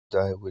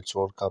Today we'll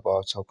talk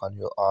about how can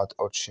you add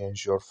or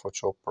change your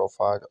photo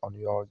profile on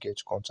your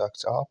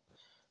Getcontact app.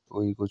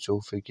 We're going to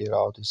figure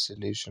out the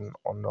solution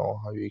or know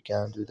how you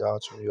can do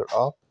that on your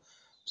app.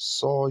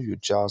 So you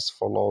just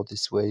follow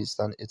these ways,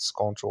 then it's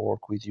going to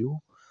work with you.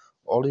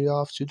 All you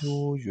have to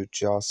do, you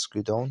just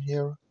go down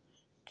here,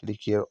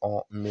 click here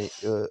on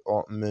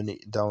menu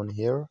down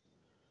here.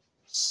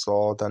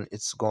 So then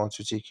it's going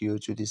to take you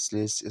to this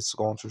list. It's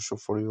going to show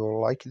for you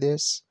like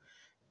this.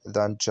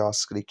 Then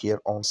just click here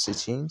on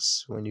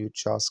settings. When you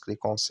just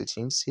click on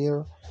settings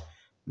here,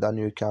 then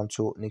you come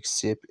to next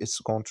step.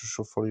 It's going to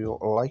show for you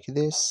like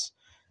this.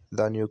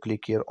 Then you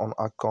click here on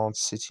account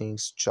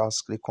settings,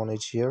 just click on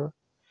it here.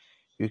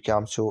 You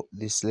come to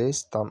this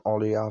list. Then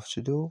all you have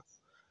to do,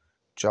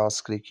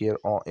 just click here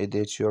on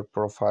edit your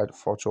profile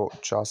photo,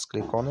 just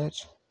click on it.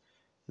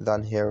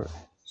 Then here,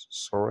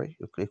 sorry,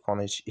 you click on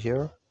it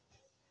here.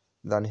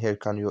 Then here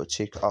can you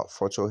take a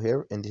photo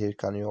here, and here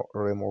can you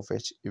remove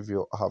it if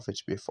you have it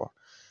before.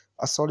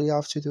 That's all you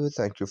have to do.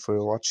 Thank you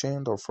for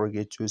watching. Don't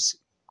forget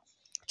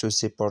to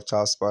support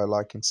us by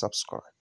liking, subscribe.